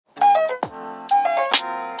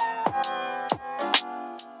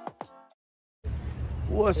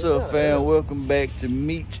What's up, fam? Welcome back to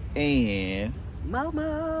Meech and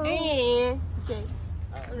Momo. And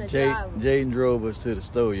Jaden drove us to the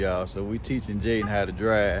store, y'all. So we teaching Jaden how to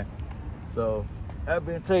drive. So I've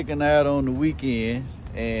been taking her out on the weekends,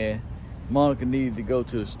 and Monica needed to go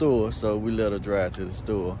to the store, so we let her drive to the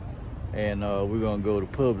store. And we're gonna go to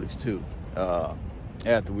Publix too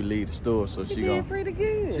after we leave the store. So she did pretty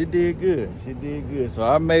good. She did good. She did good. So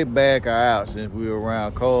I may back her out since we were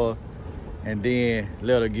around cars, and then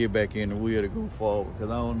let her get back in the wheel to go forward, because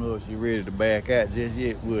I don't know if she's ready to back out just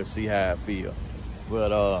yet. We'll see how I feel.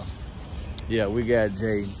 But yeah, we got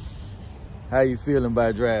Jay. How you feeling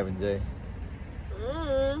about driving, Jay?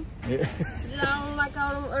 Yeah. I don't like all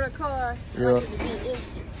them other cars. I Yeah. like it to be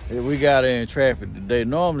empty. Yeah, we got her in traffic today.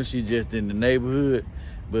 Normally she just in the neighborhood,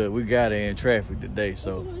 but we got her in traffic today.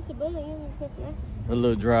 So her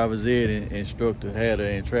little driver's ed instructor had her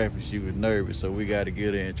in traffic. She was nervous, so we got to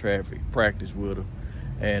get her in traffic, practice with her,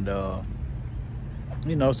 and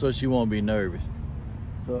you know, so she won't be nervous.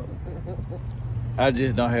 So I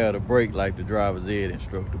just don't have to brake like the driver's ed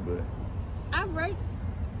instructor, but I brake.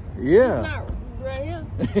 yeah. Not right here.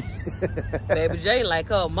 Baby J like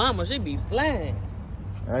her mama, she be flying.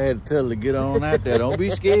 I had to tell her to get on out there. Don't be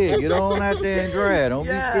scared. Get on out there and drive. Don't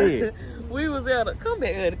be scared. We was able to come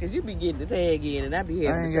back early because you be getting the tag in, and I be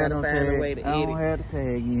I having ain't to try got to no find tag. a way to I don't edit. have the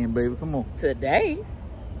tag in, baby. Come on. Today,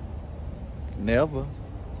 Never.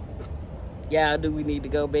 y'all, do we need to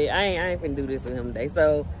go back? I ain't finna do this with him today.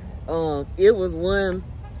 So, it was one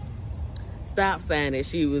stop sign that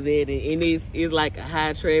she was at, and it's like a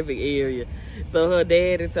high traffic area. So her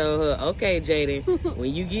daddy told her, okay, Jaden,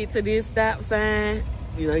 when you get to this stop sign,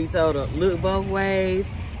 you know, he told her, look both ways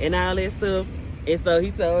and all that stuff. And so he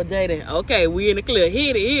told Jaden, okay, we in the clear.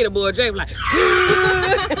 Hit it, boy. Jaden like,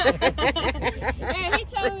 Hey, he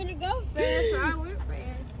told me to go fast, so I went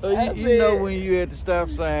fast. You know when you at the stop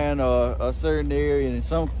sign or a certain area, and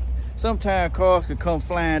sometimes cars could come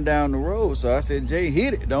flying down the road. So I said, Jay,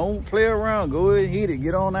 hit it. Don't play around. Go ahead and hit it.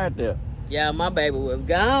 Get on out there. yeah, my baby was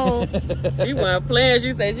gone. She wasn't playing.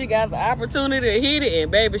 She said she got the opportunity to hit it, and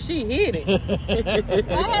baby, she hit it.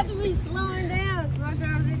 I had to be slowing down. So my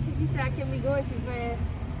driver's ed teacher said I can't be going too fast.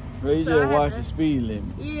 Well, you So I just had watch to- the speed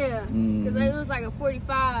limit. Yeah, because it was like a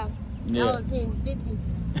 45. Yeah. I was hitting 50.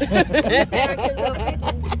 He said I couldn't go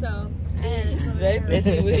 50, so I had to slow They down. said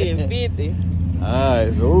she was hitting 50. All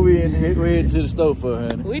right, so we're heading to the store for,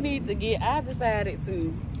 honey. We need to get, I decided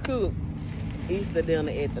to cook Easter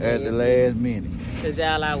dinner at the At the last minute. Because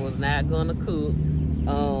y'all, I was not going to cook.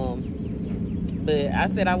 But I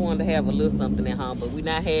said I wanted to have a little something at home, but we're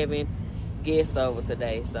not having guests over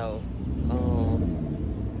today. So,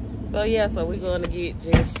 so yeah, so we're going to get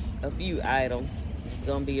just a few items. It's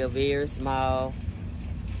going to be a very small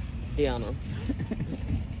dinner.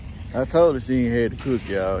 I told her she ain't had to cook,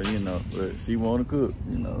 y'all, you know, but she want to cook,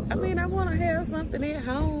 you know. So. I mean, I want to have something at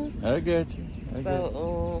home. I got you. I got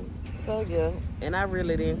you. So yeah, and I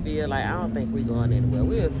really didn't feel like, I don't think we're going anywhere.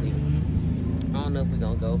 We'll see. I don't know if we're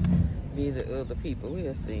going to go visit other people.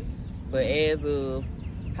 We'll see. But as of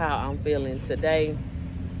how I'm feeling today,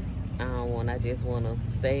 I just want to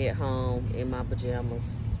stay at home in my pajamas.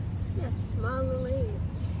 Yes, small little legs.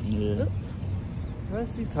 Yeah.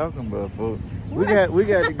 What's she talking about, folks? We got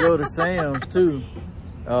to go to Sam's too.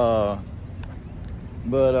 But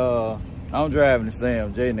I'm driving to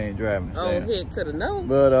Sam's. Jaden ain't driving to Oh, Sam's. head to the nose.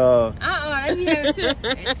 But They be having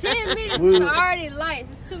 10 minutes already lights.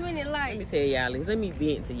 It's too many Let me lights. tell y'all this. Let me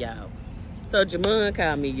vent to y'all. So Jemonica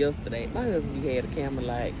called me yesterday. My husband had a camera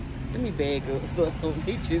like, let me bag up some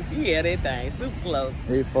pictures. He had that thing super close.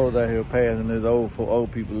 these folks out here passing, there's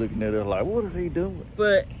old people looking at us like, what are they doing?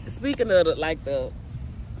 But speaking of the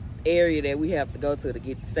area that we have to go to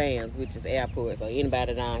get to Sam's, which is airport. So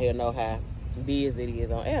anybody down here know how busy it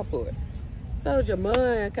is on airport. So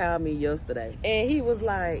Jemonica called me yesterday, and he was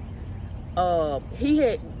like,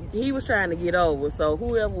 he was trying to get over. So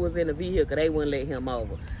whoever was in the vehicle, they wouldn't let him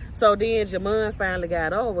over. So then Jemonica finally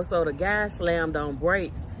got over. So the guy slammed on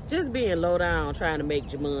brakes, just being low down, trying to make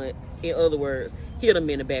Jemonica, in other words, hit him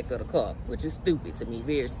in the back of the car, which is stupid to me,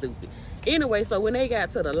 very stupid. Anyway, so when they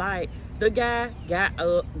got to the light, the guy got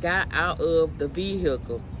out of the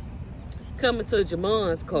vehicle, coming to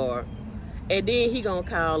Jamonica's car, and then he gonna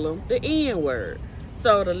call him the N-word.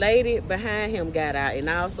 So the lady behind him got out, and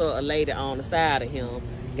also a lady on the side of him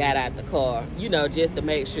got out the car, you know, just to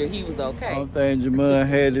make sure he was okay. Only thing Jamal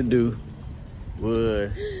had to do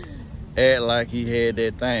was act like he had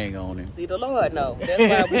that thing on him. See, the Lord knows.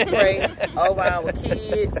 That's why we pray over our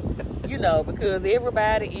kids, you know, because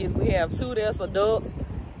everybody we have 2 that's adults,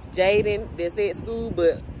 Jaden that's at school,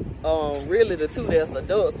 but really the 2 that's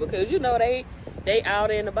adults, because, you know, they they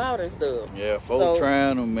out and about and stuff. Yeah, folks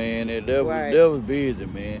trying them, man. That was busy,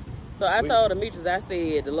 man. So I told the Meechers, I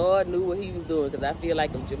said the Lord knew what he was doing, because I feel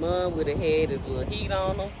like if Jamon would have had his little heat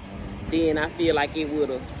on him, then I feel like it would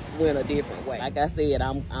have went a different way. Like I said,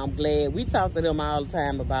 I'm glad. We talk to them all the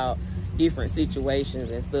time about different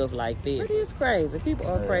situations and stuff like that. But it's crazy. People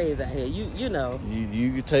are crazy out here. You know.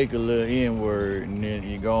 You can take a little N-word and then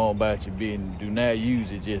you go on about your business. Do not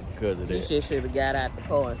use it just because of that. You should have got out the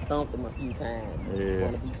car and stomped them a few times. Yeah.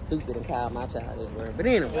 Want to be stupid and call my child this word. But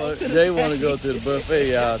anyway. Well, they want to go to the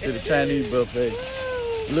buffet, y'all, to the Chinese buffet.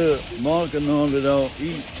 Look, Monica normally don't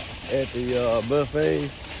eat at the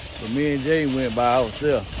buffet, but me and Jay went by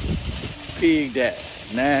ourselves. Pig that.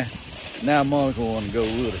 Now Monica want to go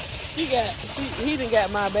with us. He done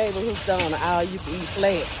got my baby hooked on all you can eat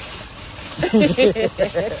flat.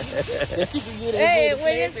 She can get hey,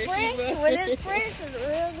 when it's fresh, it's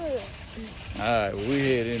real good. Alright, we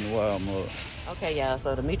head in the Walmart. Okay, y'all,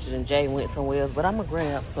 so the Meechers and Jay went somewhere else, but I'm gonna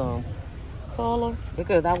grab some color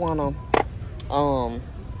because I wanna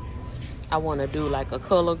do like a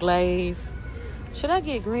color glaze. Should I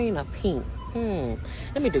get green or pink?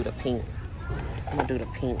 Let me do the pink. I'm gonna do the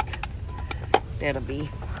pink. That'll be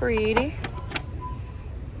pretty.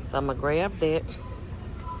 So I'm gonna grab that.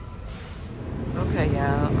 Okay,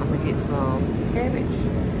 y'all, I'm gonna get some cabbage.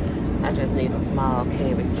 I just need a small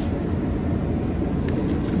cabbage.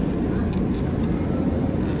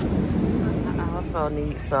 I also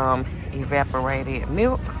need some evaporated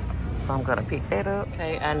milk, so I'm gonna pick that up.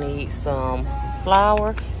 Okay, I need some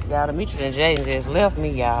flour. Y'all, the Meechers and Jay just left me,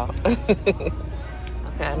 y'all. Okay,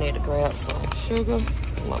 I need to grab some sugar.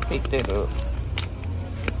 I'm gonna pick that up.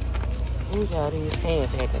 Ooh, y'all, these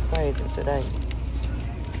hands acting crazy today.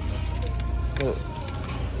 Look.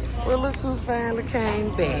 Well, look who finally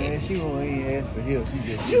came back. Man, she won't even ask for help.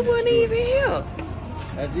 You wouldn't even help.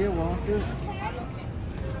 I did want to.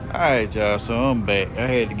 Alright, y'all, so I'm back. I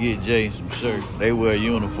had to get Jay some shirts. They wear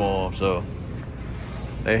uniforms, so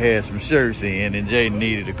they had some shirts in, and Jay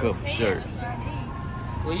needed a couple shirts.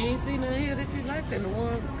 Well, you ain't seen none here that you liked, and the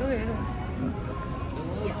ones, go ahead.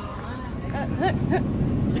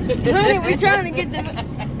 Honey, we trying to get them.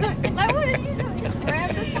 Like, what are you doing? Grab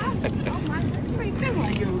the sausage. Oh my God. Come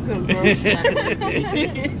on, girl, come grocery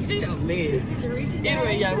shopping. She a mess.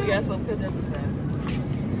 Anyway, y'all, we got some cut up.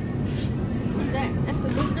 That's the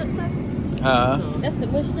mushed up sausage? That's the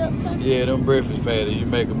mushed up sausage? Yeah, them breakfast patties. You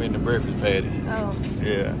make them into breakfast patties. Oh.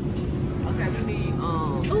 Yeah. Okay, we need, Ooh,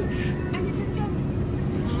 I get you the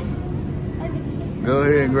sausage. Go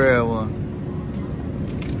ahead and grab one.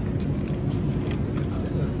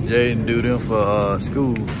 Jaden do them for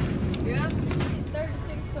school. Yeah.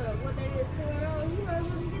 36 for what they did, $12. You might as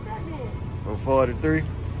well get that then. For 43?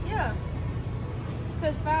 Yeah.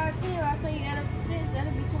 Because 5, 10, I'll tell you add up to 6,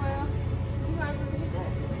 that'll be 12. You might as well get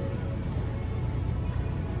that.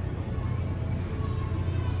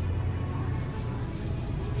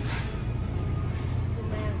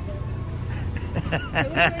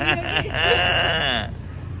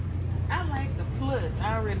 I like the plus. I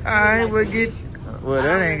already. Alright, we'll get. Well,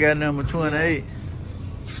 that ain't got number 28.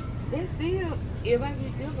 That's still. If I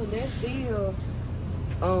get this one, that's still.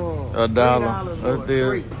 $1.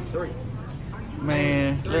 Three.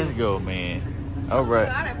 Man, let's go, man. All right.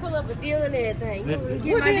 I done pull up a deal and everything. You want to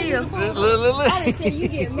get What my deal? deal? Look. I done said you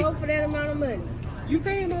get more for that amount of money. You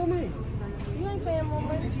paying more money? You ain't paying more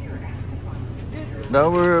money.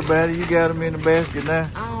 Don't worry about it. You got them in the basket now.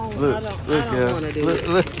 I don't want to do it.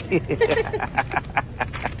 Look.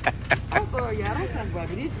 I'm sorry, y'all. Don't talk about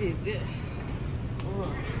me. This is good.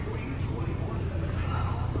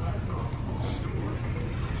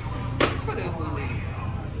 What else we need?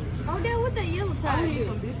 Oh, Dad, what that yellow I tire need do?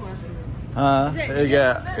 some dishwashing.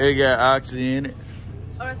 It got oxy in it.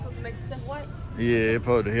 Oh, that's supposed to make your stuff white? Yeah, it's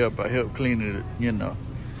supposed to help clean it, you know.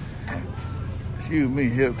 Excuse me,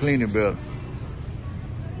 help clean it better.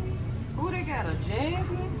 Oh, they got a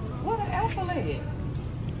jasmine? What an apple at?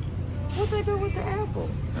 What they do with the apple?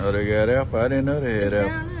 Oh, they got apple? I didn't know they had apple.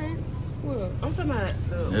 Down there. Well, I'm talking about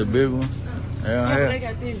The big one? They don't they have.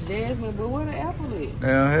 got this jasmine, but what an apple at? They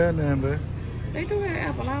don't have nothing, baby. They do have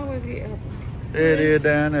apple. I always get apple. There it is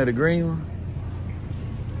down there, the green one.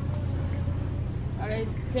 Oh, they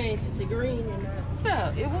changed it to green and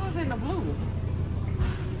Yeah, it was in the blue.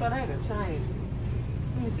 So they had to change it.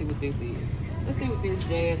 Let me see what this is. Let's see what this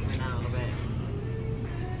jasmine all about.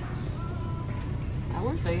 I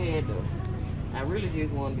wish they had the. I really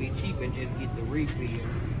just want to be cheap and just get the refill.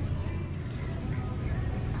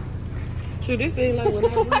 Sure, this ain't like when I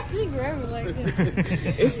Why she grabbing like this?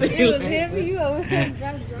 It was heavy. You always have to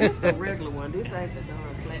drop it. That's the regular one. This ain't the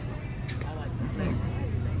darn platinum. I like the platinum.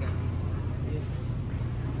 They got this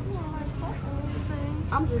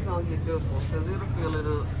I'm just gonna get this one because it'll fill it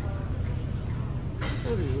up.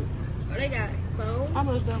 It is. Oh, they got foam? How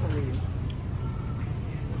much that one is?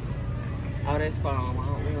 Oh, that's foam.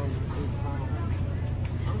 We don't use foam.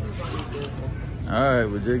 I'm just gonna get this one. All right,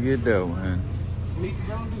 well, just get that one, honey. Meech,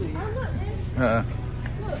 don't do this. Oh, look, Huh?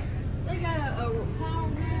 look. They got a palm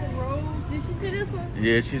red rose. Did she see this one?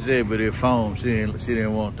 Yeah, she said, but it foam. She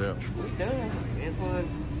didn't want that. We done. As far as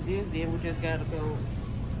this, then we just gotta go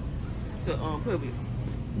to Publix.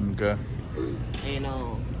 Okay. And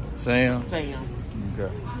Sam? Sam.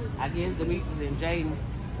 Okay. I guess the Meeches and Jaden.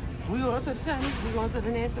 We going to the Chinese? We going to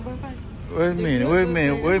the nasty buffet? Wait a minute.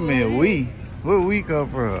 Where we come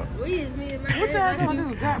from? We is me and my What y'all dad. gonna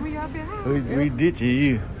do? Drop me off your house? We ditching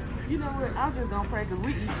you. You know what? I'm just gonna pray because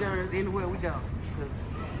we eat germs anywhere we go. Because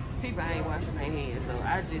people ain't washing their hands. So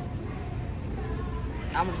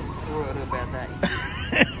I'm just screwed up about that.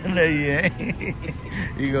 No, you ain't.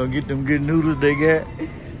 You gonna get them good noodles they got?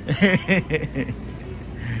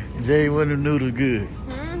 Jay, one of them noodles good.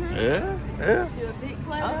 Mm-hmm. Yeah. You're a big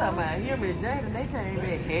player. I'm talking about him and Jaden. They came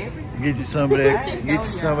back happy. Get you some of that. Get you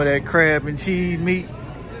some of that crab and cheese meat.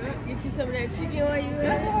 Get you some of that chicken while you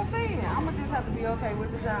That's at what I'm saying. I'm gonna just have to be okay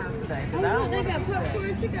with the Giants today. Oh, look, they got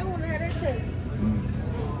popcorn chicken. I want to have that taste.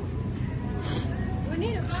 We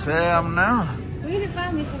need to find Sam now. We need to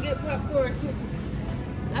find me some good popcorn chicken.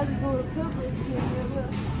 I be going to Publix.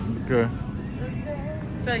 Okay.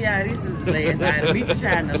 So y'all, this is the last item. We just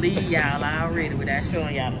trying to leave y'all already without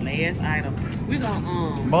showing y'all the last item. We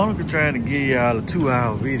gonna Monica trying to give y'all a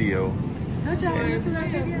 2-hour video. Don't y'all want to that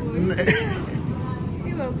video?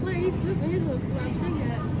 He gonna play. He flipping his little flop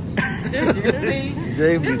shit.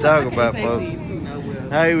 Jay be talking about folks.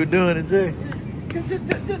 How you doing it, Jay?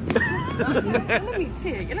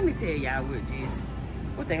 Let me tell y'all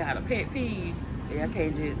what they got a pet peeve that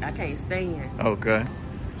I can't stand. Okay.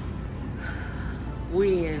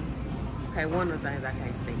 One of the things I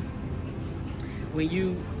can't stand. When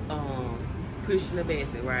you pushing the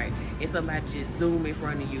basket, right, and somebody just zoom in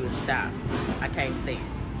front of you and stop. I can't stand.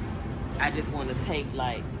 I just want to take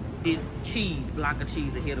like this block of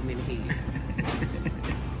cheese and hit them in the head.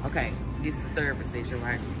 Okay, this is the third position,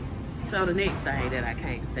 right? So the next thing that I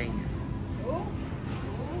can't stand.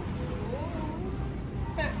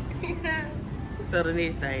 So the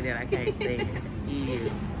next thing that I can't stand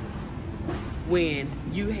is when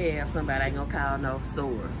you have somebody, I ain't gonna call no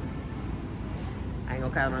stores. I ain't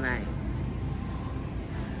gonna call no names.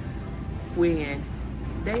 When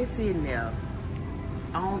they sitting there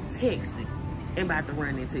on texting and about to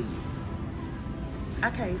run into you. I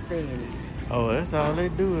can't stand it. Oh, that's all they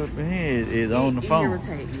do up in here is on the phone. It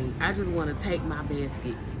irritates me. I just want to take my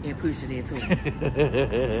basket and push it into it.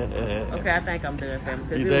 Okay, I think I'm done,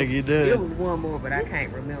 family. You think you done? It was one more, but I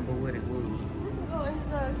can't remember what it was. Oh,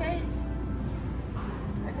 his cage.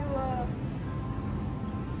 I do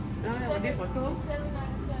I have a different color.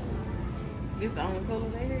 $7.97. This the only color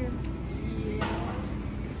they have? Yeah.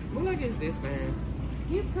 What like is this, man?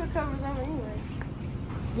 You put covers on it anyway.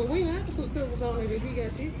 Well, we don't have to put covers on it if you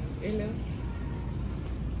got this in there.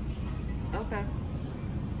 Okay.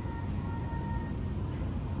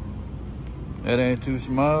 That ain't too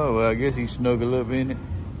small. Well, I guess he snuggle up in it.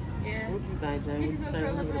 Yeah. What you think, James? He's gonna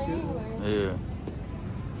curl up in it anyway. Yeah.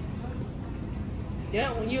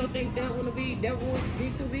 That one, you don't think that one would be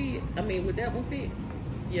too big? I mean, would that one fit?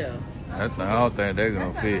 Yeah. I don't think they're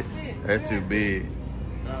gonna fit. That's too big.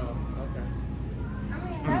 Oh, okay. I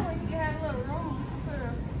mean, that way you can have a little room.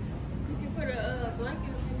 You can put a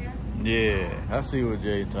blanket in there. Yeah, I see what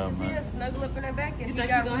Jay talking See about. her snuggle up in that back. You think you're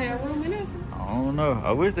gonna have room in this one? I don't know.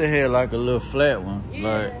 I wish they had like a little flat one. Yeah.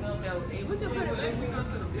 Like, We could put it back.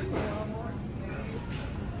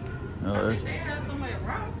 no, that's. They have some at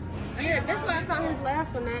Ross. Yeah, that's why I found his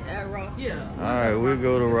last one at Ross. Yeah. All right, we'll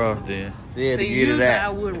go to Ross then. She had to See, get it usually I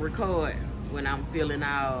out. wouldn't record when I'm feeling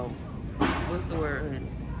all, what's the word?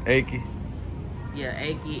 Achy, Yeah,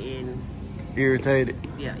 achy and, irritated.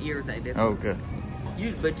 yeah, irritated. That's Okay.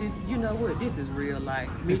 But you know what? This is real life.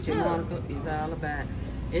 Meech and Monica is all about.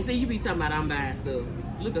 And see, you be talking about I'm buying stuff.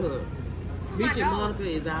 Look at her. Meech and Monica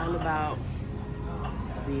is all about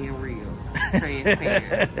being real,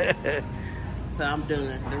 transparent. So I'm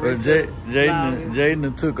done. The Well, rest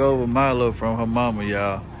Jaden took over Milo from her mama,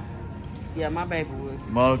 y'all. Yeah, my baby was.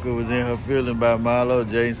 Monica was in her feeling about Milo.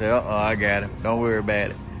 Jaden said, I got it. Don't worry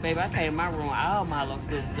about it. Baby, I came in my room, all my little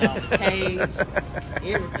stuff was off. The cage,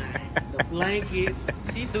 everything. The blankets.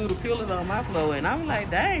 She threw the pillows on my floor, and I'm like,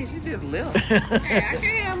 dang, she just left. Hey, I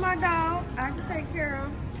can have my dog. I can take care of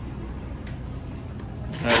him.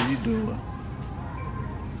 How you doing?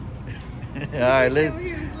 All right, let's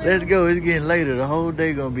Let's go. It's getting later. The whole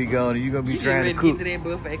day gonna be gone, and you gonna be trying to cook. Get to that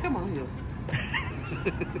buffet. Come on here.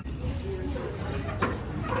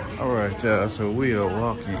 All right, y'all. So we are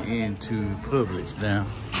walking into Publix now,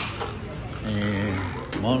 and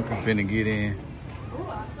Monica finna get in.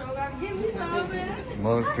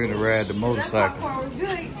 Monica finna ride the motorcycle. The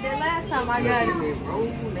last time I got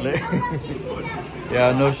it.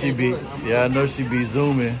 Y'all know she be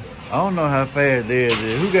zooming. I don't know how fast theirs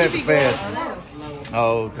is. Who got the fastest?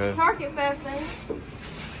 Oh, okay. Target fast thing.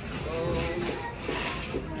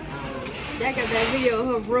 That got that video of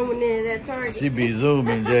her rooming in that Target. She be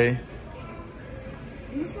zooming, Jay.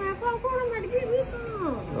 You smell popcorn? I'm about to get me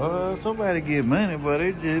some. Somebody get money, but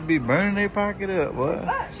they just be burning their pocket up, boy.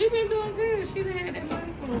 She been doing good. She done had that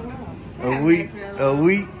money for a while. A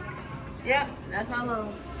week? Yep, that's how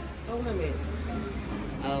long. So wait a minute.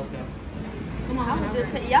 Oh, okay. Come on,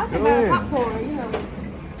 y'all can buy popcorn, you know.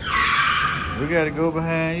 We gotta go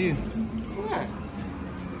behind you. What?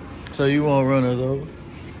 So you won't run us over?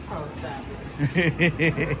 Oh, stop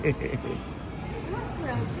it.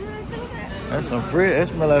 That's some fresh. That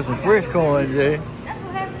smell like some fresh corn, Jay. That's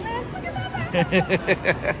what happened last. Look at that. That's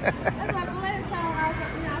what happened last time I was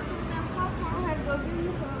up there. I was popcorn. I had to go get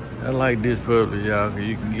you some. I like this Publix, y'all, because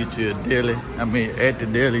you can get you a deli. I mean, at the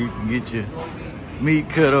deli, you can get your meat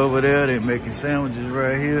cut over there. They're making sandwiches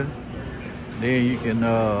right here. Then you can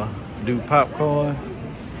do popcorn.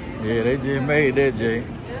 Yeah, they just made that, Jay.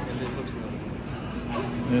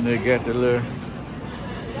 Then they got the little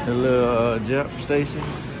Jap station,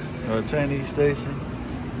 Chinese station.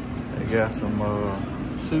 They got some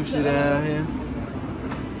sushi down here.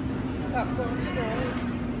 Popcorn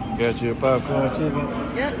chicken. Got you a popcorn chicken?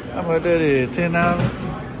 Yep. How much that is? $10?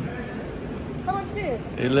 How much it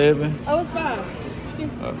is? 11? Oh, it's 5.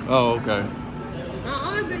 Oh, okay.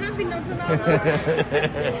 It better not be no $10.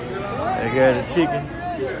 They got the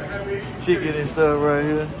chicken and stuff right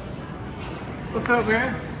here. What's up,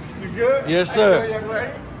 man? You good? Yes, sir.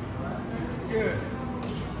 Good.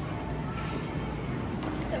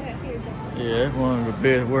 Yeah, that's one of the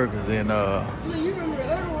best workers in You remember the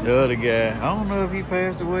other one? the other guy. I don't know if he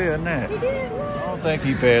passed away or not. He did? I don't think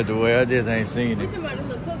he passed away. I just ain't seen We him. talking about the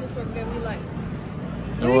little Publix worker that we like.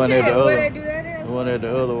 The one at the Where they other, do that at? the one at the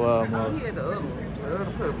other Walmart. He had the other one. The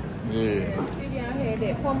other Publix. Yeah. Y'all had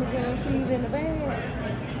that Parmesan cheese in the bag.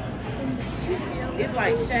 It's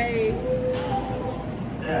like shaved.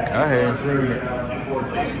 I hadn't seen it. You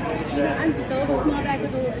know, I need to throw the small bag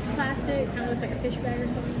with it's plastic. Kind of looks like a fish bag or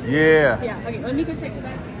something. Yeah. Yeah, okay, let me go check the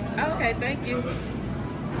bag. Oh, okay, thank you.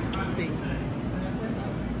 Let's see.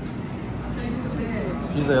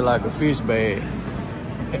 She said like a fish bag.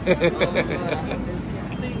 See, that's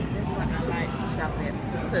why I like shopping at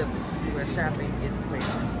Publix, where shopping is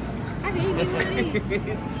pleasure. I didn't even one of these.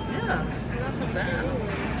 Yeah, I love them down.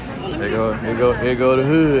 Here go the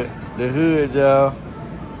hood. The hood, y'all.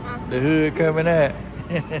 The hood coming out.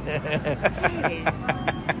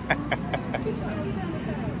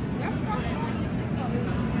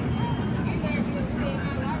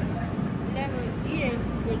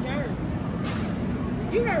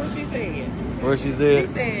 You heard what she said. What she She said?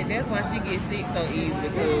 said that's why she gets sick so easily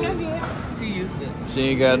because she used to. She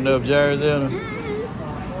ain't got enough germs in her.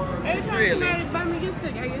 Every time Really? somebody buy me get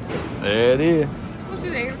sick, I get sick. There it is. What she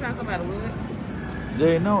said every time somebody would.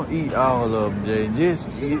 Jay, don't eat all of them, Jay. Just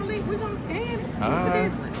She eat. gonna leave. We gonna scan it. What's the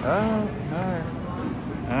Alright, difference?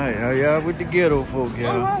 alright. How y'all with the ghetto folk, I'm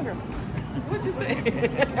y'all? hungry. What you say?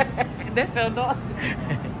 That's your daughter.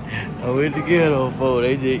 With the ghetto folk,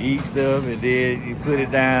 they just eat stuff and then you put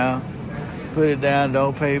it down. Put it down,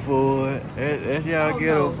 don't pay for it. That's y'all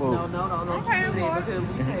ghetto folk. No. I'm paying for it. Because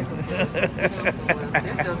we pay for stuff.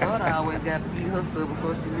 That's your daughter always got to eat her stuff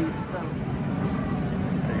before she leaves the store.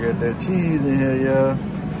 I got that cheese in here, y'all.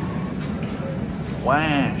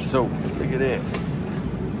 Wine soap. Look at that.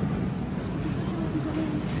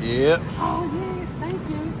 Yep. Oh, yes, thank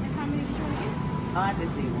you. And how many did you want to get? Oh, I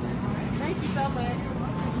just did one. Thank you so much.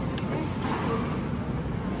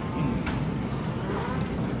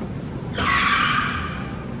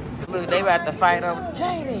 Look, they about to fight over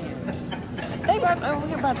Jaden.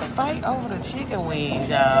 We about to fight over the chicken wings,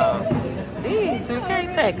 y'all. These two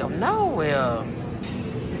can't take them nowhere.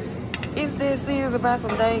 Is this serious about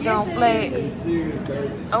some dang on flats?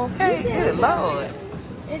 Okay, good lord.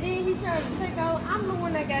 And then he tried to take out. I'm the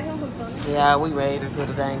one that got him hooked on it. Yeah, we made it to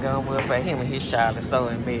the dang on welfare. Him and his child is so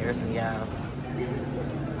embarrassing, y'all.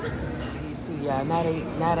 These two, y'all. Now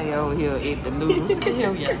they over here at the noodles. Look at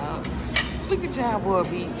him, y'all. Look at y'all, boy,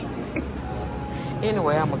 Beach.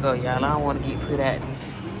 Anyway, I'm gonna go, y'all. I don't want to get put out there.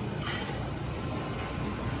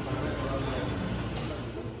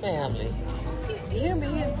 Family. him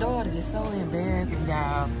and his daughter is so embarrassing,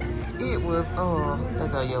 y'all. It was, there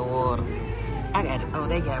go your water. I got it. Oh,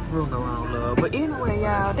 they got Bruno on, love. But anyway,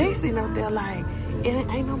 y'all, they sitting up there like,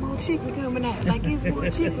 ain't no more chicken coming out. Like, it's more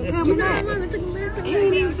chicken coming out. He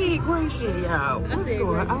ain't even said great shit, y'all. What's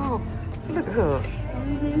going on? Look at her.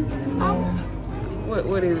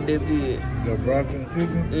 What is this big? The broccoli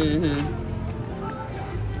chicken?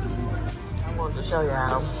 I wanted to show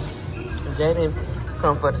y'all. Jaden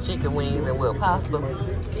come for the chicken wings and with pasta.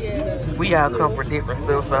 We all come for different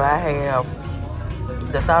stuff. So I have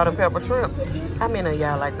the salt and pepper shrimp. How many of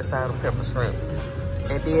y'all like the salt and pepper shrimp?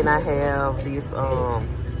 And then I have this I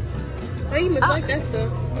even like that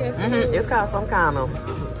stuff. Yeah, it's called some kind of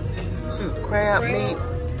crab meat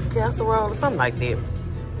casserole or something like that.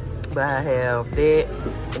 But I have that,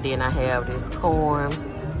 and then I have this corn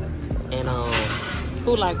and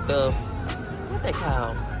who like the what they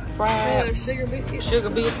call fried sugar biscuit. Sugar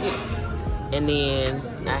biscuit. And then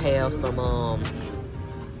I have some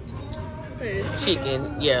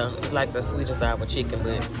chicken. Yeah, it's like the sweet and sour chicken,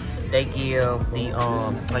 but they give the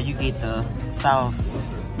you get the sauce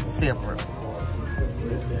separate.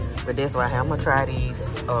 But that's why I'm gonna try these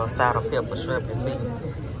salt and pepper shrimp and see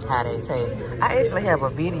how they taste. I actually have a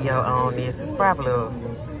video on this. It's probably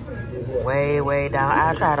way down.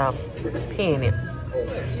 I'll try to pin it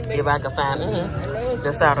if I can find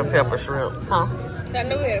the salt and pepper shrimp. Huh? I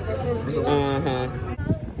know it.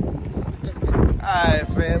 Alright,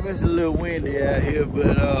 fam, it's a little windy out here,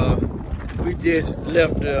 but we just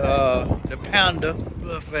left the Panda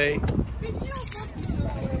buffet.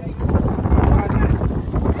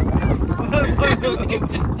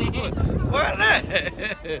 Why not?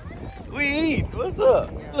 We eat. What's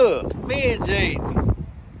up? Look, me and Jaden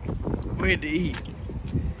went to eat.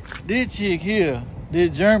 This chick here, this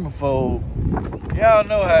germaphobe, y'all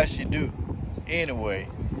know how she do. Anyway,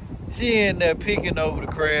 she in there picking over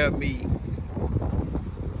the crab meat.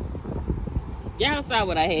 Y'all saw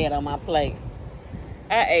what I had on my plate.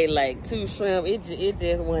 I ate like 2 shrimp. It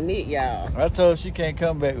just wasn't it, y'all. I told her she can't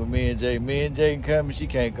come back with me and Jay. Me and Jay can come and she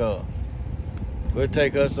can't come. We'll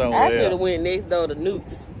take her somewhere. I should have went next door to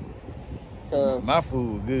Newt's. My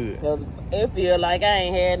food good. Cause it feel like I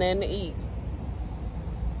ain't had nothing to eat.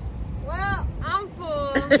 Well, I'm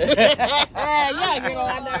full. I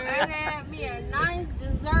had me a nice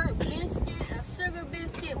dessert biscuit, a sugar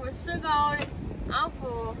biscuit with sugar on it. I'm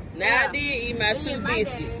full. Now I did eat my 2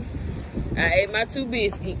 biscuits. I ate my 2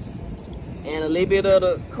 biscuits and a little bit of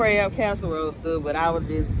the crab casserole stuff, but I was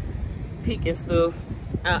just picking stuff.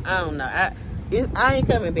 I don't know. I ain't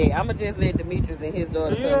coming back. I'ma just let Demetrius and his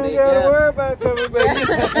daughter come back. You ain't gotta worry about coming back.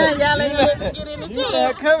 Y'all ain't gonna get in the You're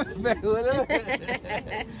not coming back with us.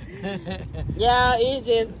 Y'all, it's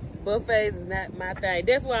just buffets is not my thing.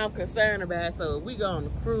 That's what I'm concerned about. So we go on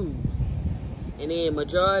the cruise, and then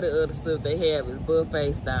majority of the stuff they have is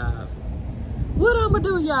buffet style. What I'ma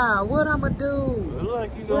do, y'all? What I'ma do? Look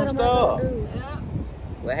like you gonna starve. Yeah.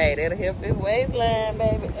 Well, hey, that'll help this waistline,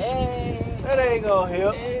 baby. Hey. That ain't gonna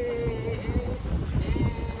help.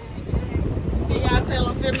 Can y'all tell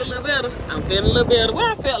I'm feeling a little better? I'm feeling a little better. Well,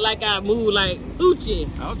 I felt like I moved like Uchi.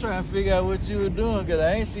 I was trying to figure out what you were doing because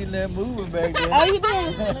I ain't seen that moving back there. How you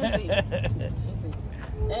doing?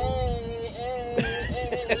 Hey.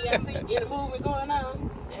 Y'all see the movement going on?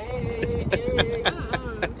 Hey.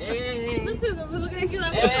 These people be looking at you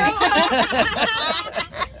like,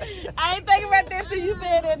 I ain't thinking about that till you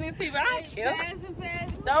said that. These people, I don't care.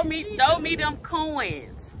 Don't meet them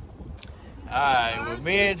coins. Alright, well,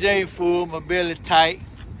 me and Jay full, my belly tight.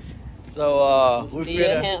 So we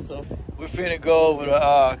finna go over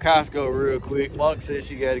to Costco real quick. Monica said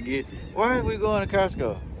she gotta get. Why are we going to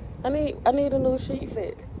Costco? I need a new sheet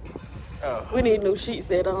set. Oh. We need a new sheet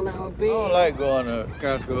set on our bed. I don't like going to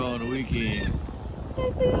Costco on the weekend.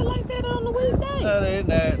 They still like that on the weekday. No, they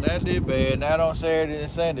not that bad. Not on Saturday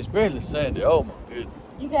and Sunday, especially Sunday. Oh my goodness.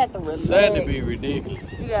 You got to relax. Sunday be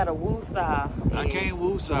ridiculous. You got to woo-saw. I can't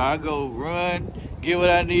woo-saw. I go run, get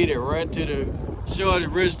what I need, and run to the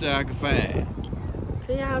shortest register I can find.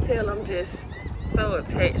 Can y'all tell I'm just so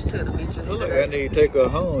attached to the beaches? Look, I need to take her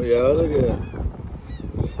home, y'all. Look at her.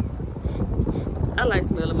 I like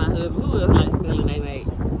smelling my husband. Who else like smelling they mate?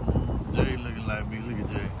 Jay looking like me. Look at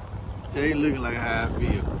Jay. Jay looking like how I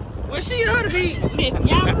feel. Well, she ought to be. Listen,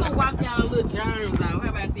 y'all come walk y'all little germs out. How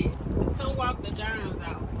about that? Come walk the germs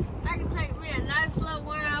out. I can take me a nice slow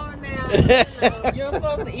 1 hour now. You're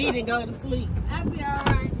supposed to eat and go to sleep. That'd be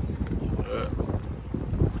alright.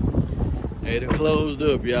 Hey, they closed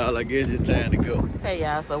up, y'all. I guess it's time to go. Hey,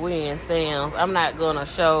 y'all. So we in Sam's. I'm not gonna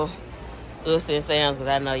show us in Sam's because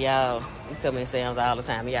I know y'all come in Sam's all the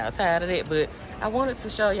time. Y'all tired of that, but I wanted to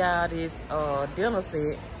show y'all this dinner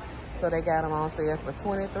set. So they got them on sale for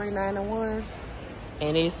 $23.91,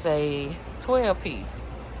 and it's a 12-piece.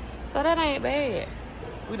 So that ain't bad.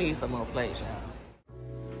 We need some more plates, y'all.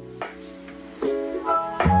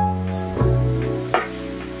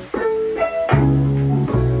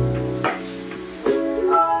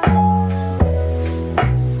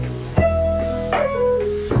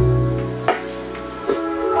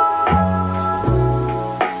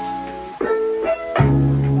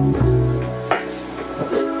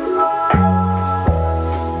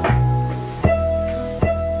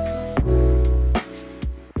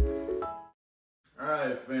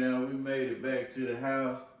 To the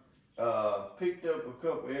house, picked up a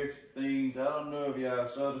couple extra things. I don't know if y'all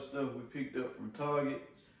saw the stuff we picked up from Target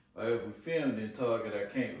or if we filmed in Target,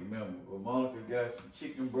 I can't remember. But Monica got some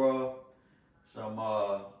chicken broth, some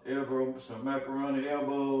some macaroni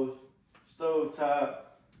elbows, stove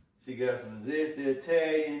top. She got some zesty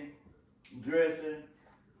Italian dressing,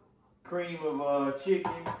 cream of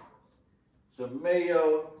chicken, some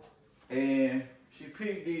mayo, and she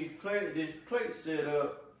picked this plate set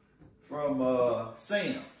up from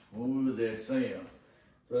Sam's, when we was at Sam's.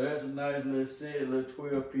 So that's a nice little set, little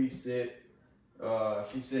 12-piece set.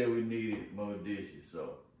 She said we needed more dishes,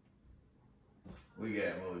 so we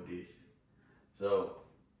got more dishes. So,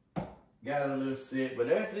 got a little set, but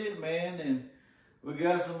that's it, man. And we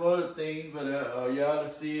got some other things, but y'all will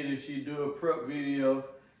see it if she do a prep video.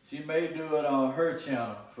 She may do it on her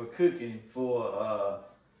channel for cooking for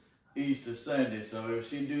Easter Sunday. So if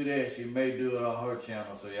she do that, she may do it on her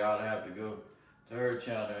channel. So y'all have to go to her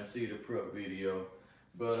channel and see the prep video.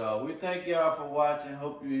 But we thank y'all for watching.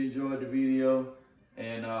 Hope you enjoyed the video.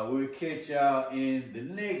 And we'll catch y'all in the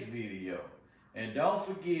next video. And don't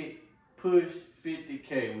forget, push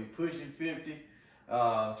 50K. We're pushing 50.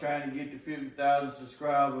 Trying to get to 50,000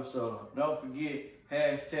 subscribers. So don't forget,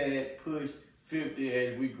 hashtag push 50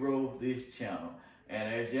 as we grow this channel.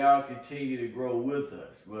 And as y'all continue to grow with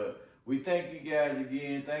us. But we thank you guys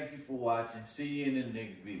again. Thank you for watching. See you in the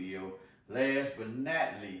next video. Last but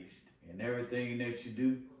not least, in everything that you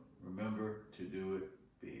do, remember to do it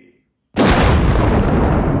big.